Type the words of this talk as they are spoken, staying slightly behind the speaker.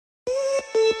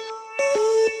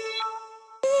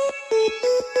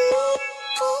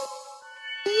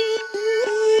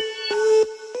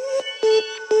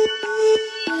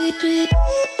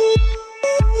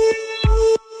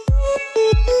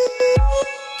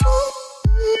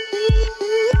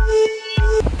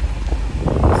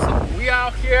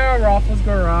Yeah, Raffles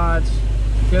Garage.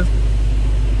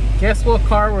 Guess what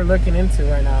car we're looking into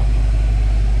right now?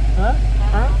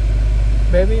 Huh?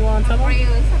 Baby, you want to tell them? A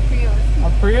Prius. A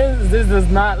Prius? This does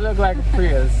not look like a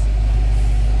Prius.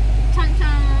 Chun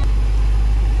chun.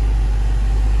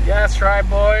 Yeah, that's right,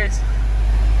 boys.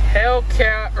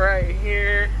 Hellcat right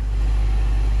here.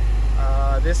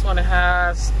 This one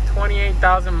has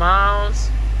 28,000 miles.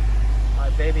 My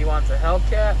baby wants a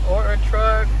Hellcat or a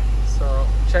truck. So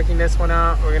checking this one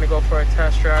out. We're gonna go for a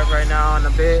test drive right now in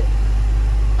a bit.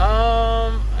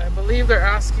 I believe they're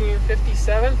asking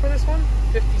 57 for this one.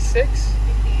 56.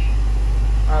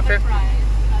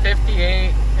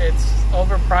 58. It's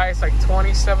overpriced, like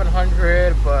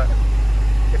 2,700, but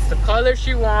it's the color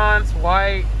she wants,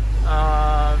 white,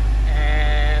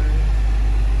 and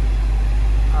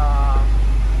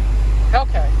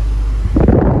Hellcat.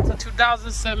 It's a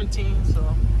 2017,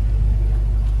 so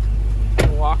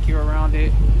I'll walk you around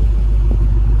it.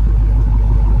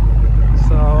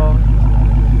 So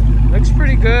looks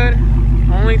pretty good.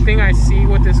 Only thing I see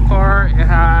with this car, it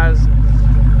has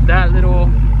that little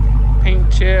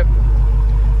paint chip,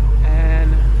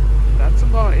 and that's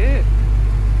about it.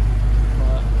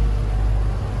 But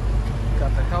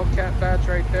got the Hellcat badge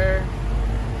right there.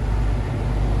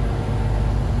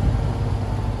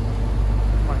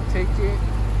 My ticket,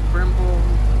 Brembo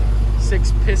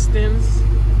 6 pistons.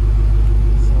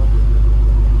 So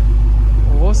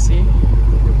we'll see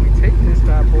if we take this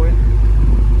bad boy.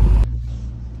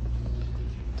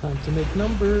 Time to make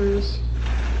numbers.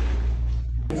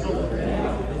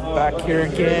 Back here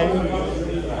again.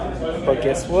 But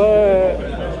guess what?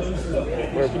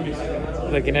 We're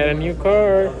looking at a new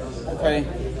car. Okay.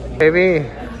 Baby,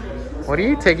 what are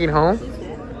you taking home?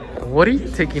 What are you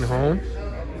taking home?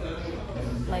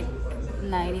 Like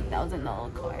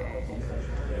 $90,000 car.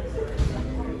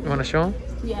 You want to show them?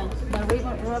 Yeah, but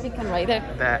we can ride it.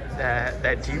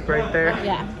 That Jeep right there?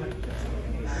 Yeah.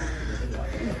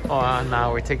 Oh,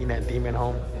 now we're taking that Demon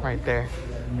home right there.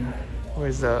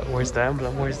 Where's the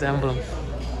emblem? Where's the emblem?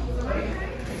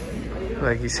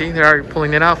 Like, you see, they're already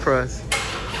pulling it out for us.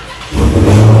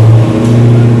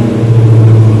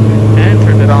 And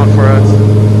turned it on for us.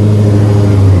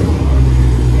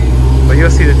 But you'll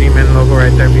see the Demon logo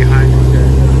right there behind us.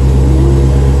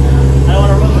 I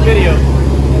want to run the video.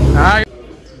 Alright.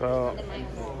 So,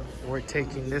 we're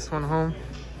taking this one home.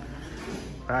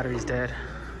 Battery's dead.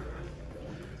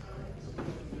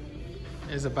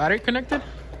 Is the battery connected?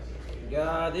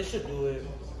 Yeah, this should do it.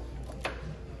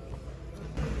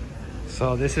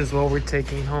 So this is what we're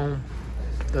taking home.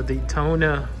 The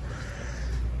Daytona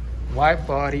white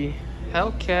body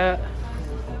Hellcat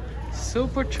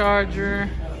supercharger.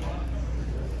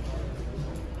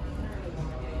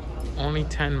 Only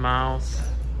 10 miles.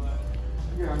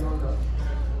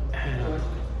 And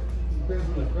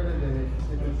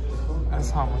that's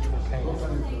how much we're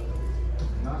paying.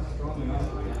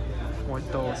 With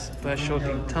those special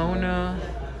Daytona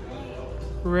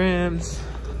rims.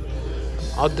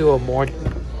 I'll do a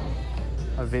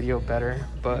video better,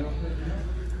 but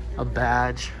a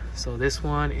badge. So this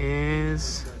one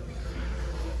is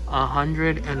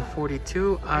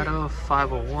 142 out of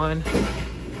 501.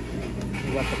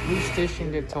 We got the Blue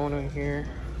Station Daytona here.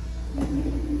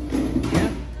 Yeah,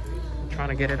 I'm trying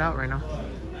to get it out right now.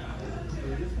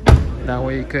 That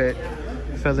way you could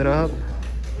fill it up,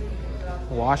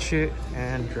 wash it,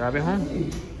 and drive it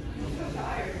home.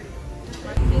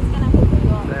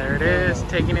 There it is,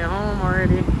 taking it home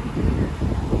already.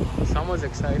 Someone's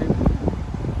excited.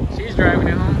 She's driving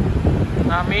it home,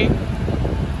 not me.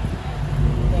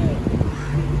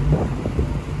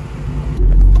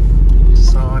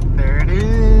 So there it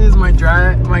is, my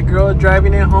girl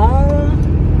driving it home.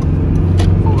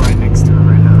 Pull right next to her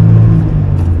right now.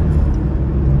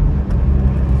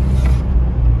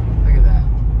 Look at that.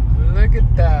 Look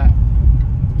at that.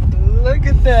 Look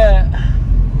at that.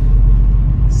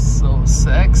 So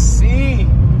sexy.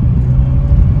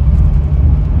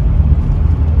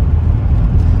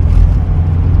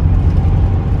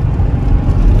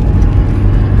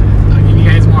 I'll give you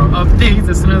guys more updates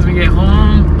as soon as we get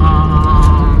home,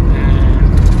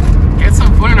 and get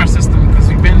some food in our system, because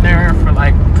we've been there for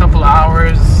like a couple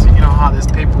hours. You know how this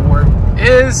paperwork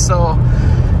is. So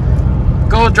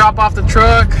go drop off the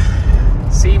truck,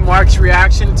 see Mark's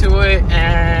reaction to it,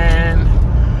 and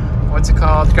what's it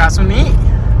called, got some to eat.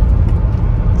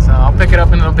 So I'll pick it up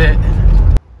in a little bit.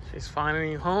 She's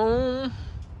finally home.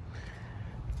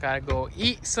 Gotta go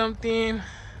eat something.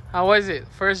 How was it?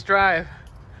 First drive?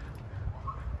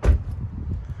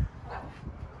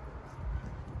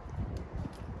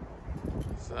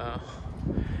 So,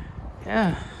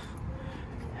 yeah.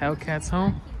 Hellcat's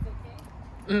home.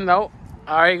 Nope.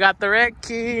 Already got the red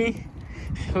key.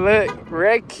 Look,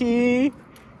 red key.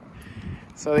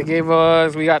 So they gave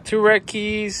us, we got 2 red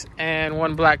keys and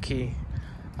 1 black key.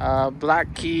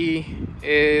 Black key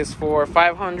is for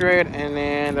 500, and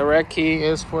then the red key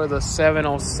is for the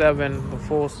 707, the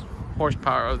full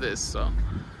horsepower of this. So,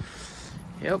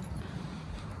 yep.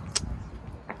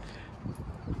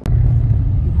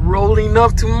 Rolling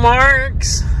up to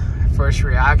Mark's. First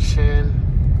reaction.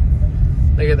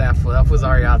 Look at that fool. That fool's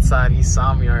already outside. He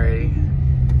saw me already.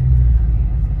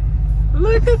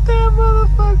 Look at that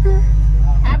motherfucker.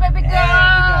 Hi, baby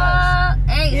girl.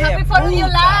 Hey, Yeah, happy 4th of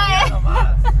July.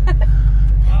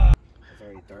 It's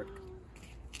already dark.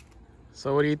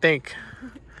 So what do you think?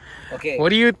 Okay. What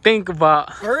do you think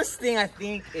about? First thing I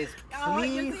think is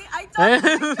please,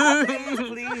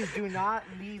 please do not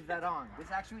leave that on.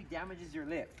 This actually damages your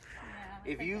lip.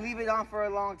 If you leave it on for a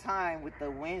long time, with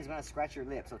the wind, it's gonna scratch your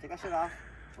lip. So take that shit off.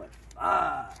 But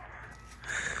Are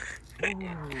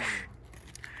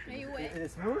you wet? is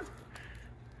it smooth?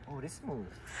 Oh, it is smooth.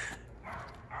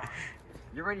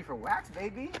 You're ready for wax,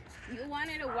 baby. You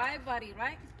wanted a wide body,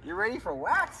 right? You're ready for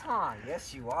wax, huh?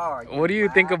 Yes, you are. What do you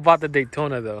think about the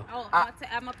Daytona though? Oh, I'm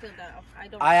gonna peel that off. I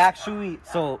don't. I actually,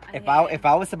 so I if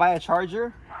I was to buy a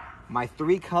Charger, my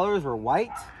 3 colors were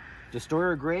white,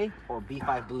 Destroyer gray, or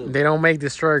B5 blue. They don't make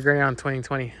Destroyer Gray on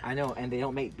 2020. I know, and they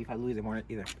don't make B5 blue anymore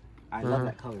either. I love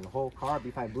that color. The whole car,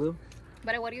 B5 blue.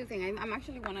 But what do you think? I'm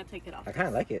actually gonna take it off. I kind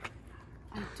of like it.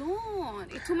 I don't.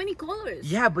 It's too many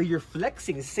colors. Yeah, but you're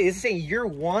flexing. It's saying you're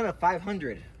 1 of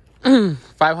 500.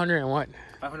 500 and what?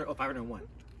 500, oh, 501.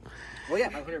 Well, yeah,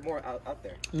 500 more out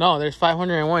there. No, there's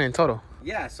 501 in total.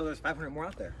 Yeah, so there's 500 more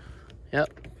out there. Yep.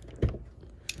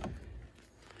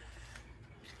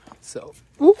 So,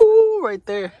 ooh, right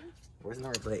there. Where's the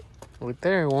number plate? Right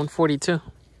there, 142.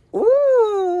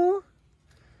 Ooh.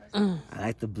 I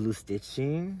like the blue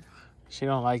stitching. She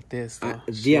don't like this though.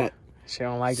 Yeah. She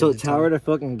don't like it. So tell her to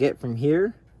fucking get from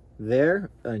here, there,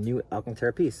 a new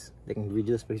Alcantara piece. They can redo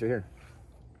this piece right here.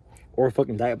 Or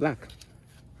fucking dye it black.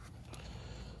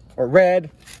 Or red.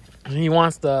 She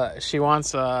wants the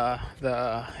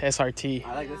SRT.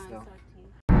 I like this though.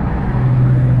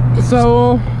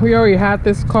 So we already had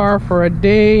this car for a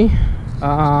day.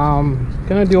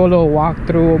 Gonna do a little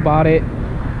walkthrough about it.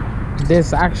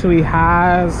 This actually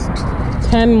has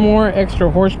 10 more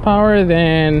extra horsepower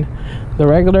than the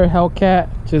regular Hellcat,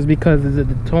 just because it's a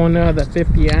Daytona, the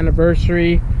 50th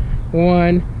anniversary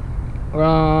one.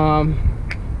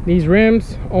 These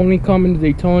rims only come in the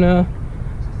Daytona,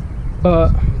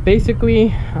 but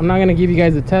basically I'm not gonna give you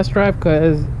guys a test drive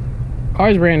because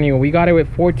car's brand new. We got it with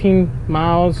 14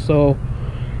 miles, so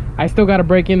I still got to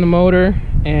break in the motor,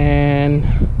 and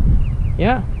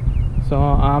yeah, so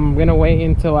I'm gonna wait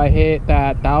until I hit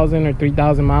that 1,000 or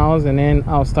 3,000 miles, and then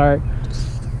I'll start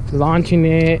launching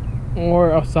it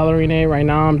or accelerating it. Right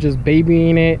now I'm just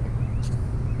babying it,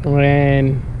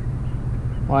 and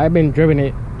well, I've been driving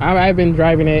it. I've been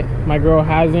driving it. My girl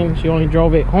hasn't. She only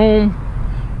drove it home.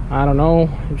 I don't know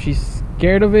if she's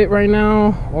scared of it right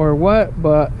now or what,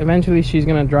 but eventually she's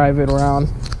gonna drive it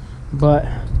around. But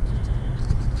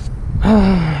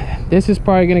this is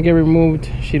probably gonna get removed.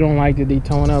 She don't like the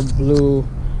Daytona blue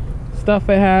stuff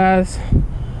it has.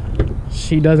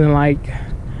 She doesn't like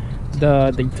the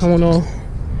Daytona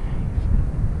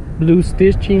blue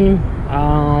stitching.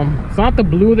 It's not the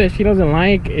blue that she doesn't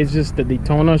like, it's just the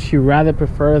Daytona. She rather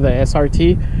prefer the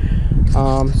SRT.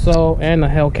 So, and the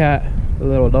Hellcat, the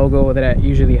little logo that it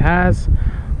usually has.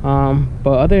 But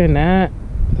other than that,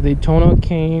 the Daytona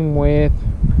came with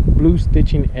blue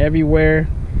stitching everywhere.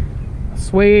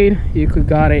 Suede, you could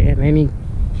got it in any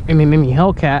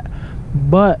Hellcat,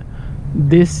 but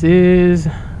this is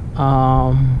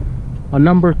a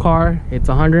numbered car. It's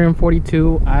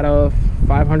 142 out of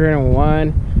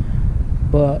 501,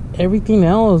 but everything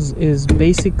else is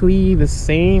basically the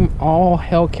same. All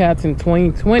Hellcats in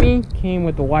 2020 came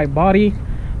with the white body,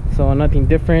 so nothing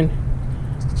different.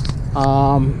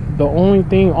 The only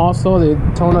thing also the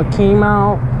Daytona came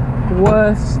out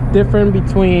was different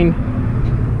between,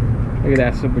 look at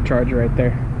that supercharger right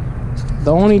there.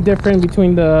 The only difference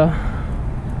between the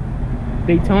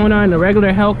Daytona and the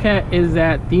regular Hellcat is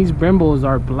that these Brembos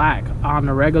are black. On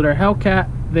the regular Hellcat,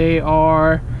 they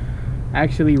are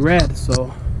actually red.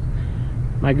 So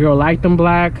my girl liked them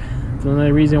black. It's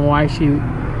another reason why she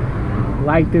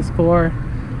liked this car,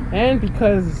 and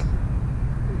because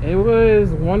it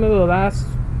was one of the last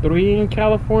 3 in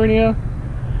California.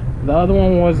 The other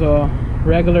one was a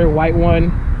regular white one.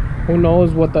 Who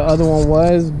knows what the other one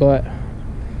was, but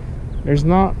there's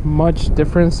not much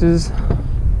differences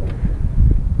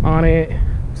on it.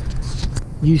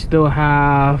 You still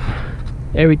have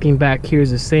Everything back here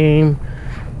is the same.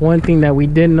 One thing that we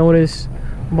did notice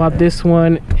about this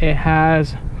one, it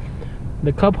has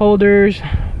the cup holders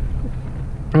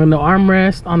and the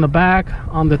armrest on the back.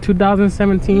 On the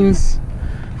 2017s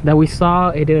that we saw,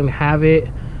 it didn't have it.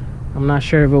 I'm not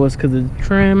sure if it was because of the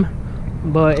trim,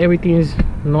 but everything is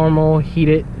normal.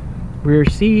 Heated rear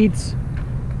seats.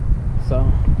 So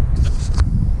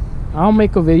I'll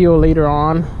make a video later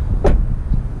on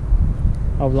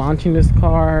of launching this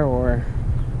car, or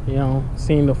you know,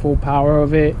 seeing the full power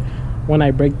of it when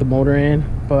I break the motor in.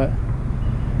 But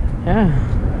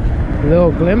yeah, a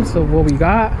little glimpse of what we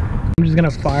got. I'm just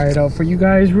gonna fire it up for you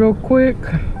guys real quick,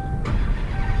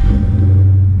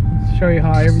 show you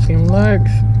how everything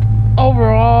looks.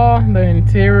 Overall, the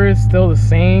interior is still the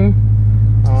same.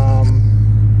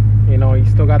 You know, you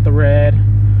still got the red,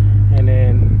 and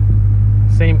then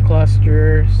same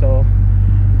cluster. So,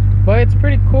 but it's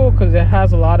pretty cool because it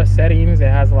has a lot of settings. It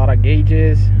has a lot of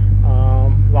gauges.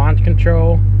 Launch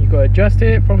control, you could adjust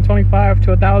it from 25 to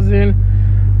 1,000.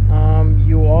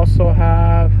 You also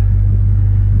have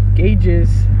gauges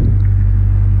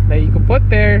that you can put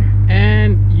there,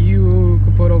 and you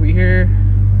can put over here.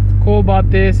 What's cool about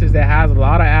this is that it has a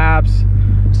lot of apps,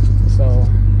 so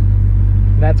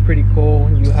that's pretty cool.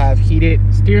 You have heated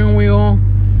steering wheel,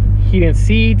 heated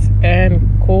seats, and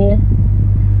cool.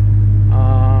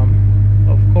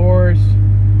 Of course,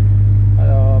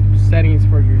 settings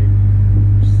for your,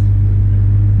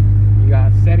 you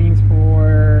got settings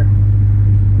for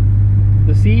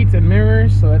the seats and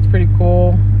mirrors, so that's pretty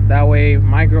cool. That way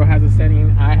my girl has a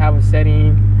setting, I have a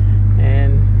setting,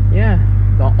 and yeah.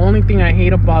 The only thing I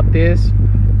hate about this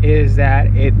is that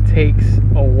it takes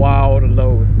a while to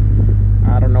load.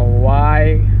 I don't know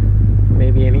why.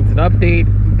 Maybe it needs an update,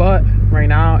 but right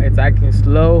now it's acting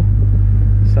slow.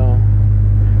 So,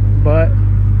 but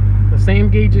the same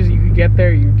gauges you can get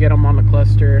there, you get them on the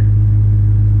cluster,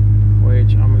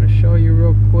 which I'm going to show you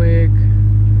real quick.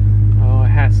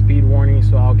 It has speed warning,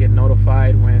 so I'll get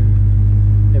notified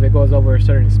if it goes over a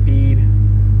certain speed.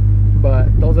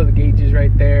 But those are the gauges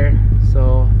right there.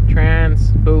 So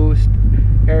trans, boost,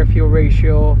 air fuel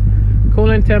ratio,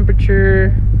 coolant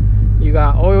temperature, you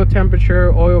got oil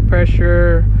temperature, oil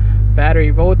pressure, battery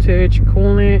voltage,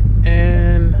 coolant,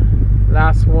 and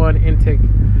last one, intake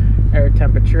air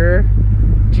temperature.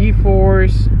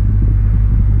 G-force,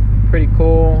 pretty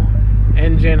cool.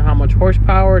 Engine, how much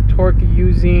horsepower, torque you're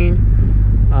using,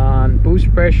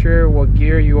 boost pressure, what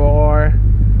gear you are.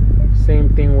 Same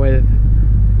thing with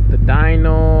the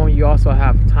dyno. You also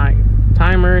have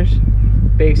timers,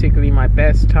 basically my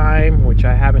best time, which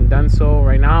I haven't done. So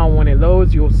right now when it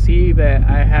loads, you'll see that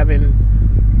I haven't,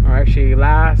 or actually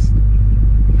last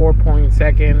 4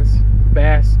 seconds,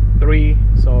 best 3,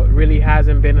 so it really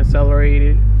hasn't been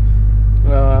accelerated.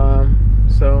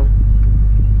 So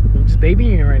I'm just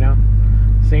babying it right now.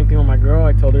 Same thing with my girl,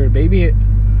 I told her to baby it.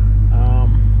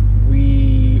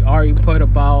 We already put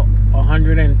about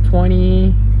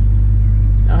 120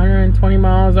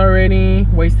 miles already,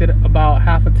 wasted about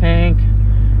half a tank,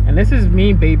 and this is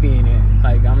me babying it.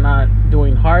 Like, I'm not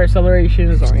doing hard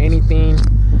accelerations or anything.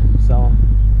 So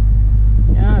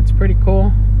yeah, it's pretty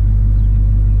cool.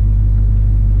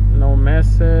 No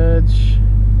message,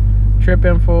 trip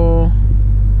info,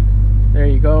 there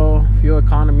you go, fuel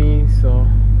economy. So,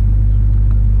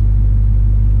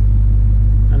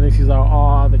 and these are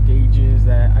all the gauges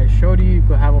that I showed you. You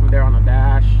could have them there on the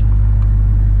dash.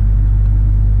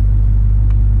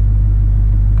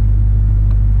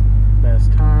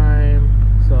 Best time,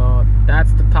 so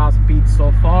that's the top speed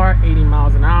so far, 80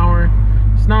 miles an hour.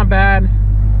 It's not bad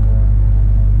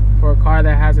for a car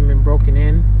that hasn't been broken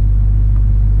in.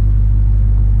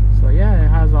 So yeah, it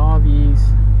has all these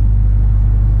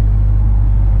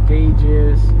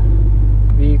gauges,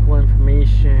 vehicle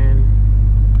information.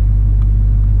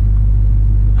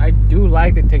 I do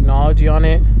like the technology on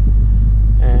it,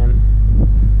 and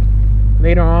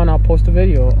later on I'll post a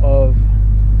video of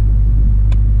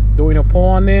doing a pull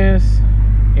on this,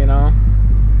 you know,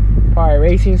 probably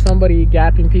racing somebody,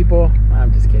 gapping people.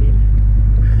 I'm just kidding.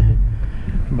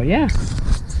 But yeah,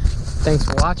 thanks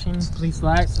for watching. Please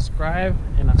like, subscribe,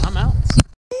 and I'm out.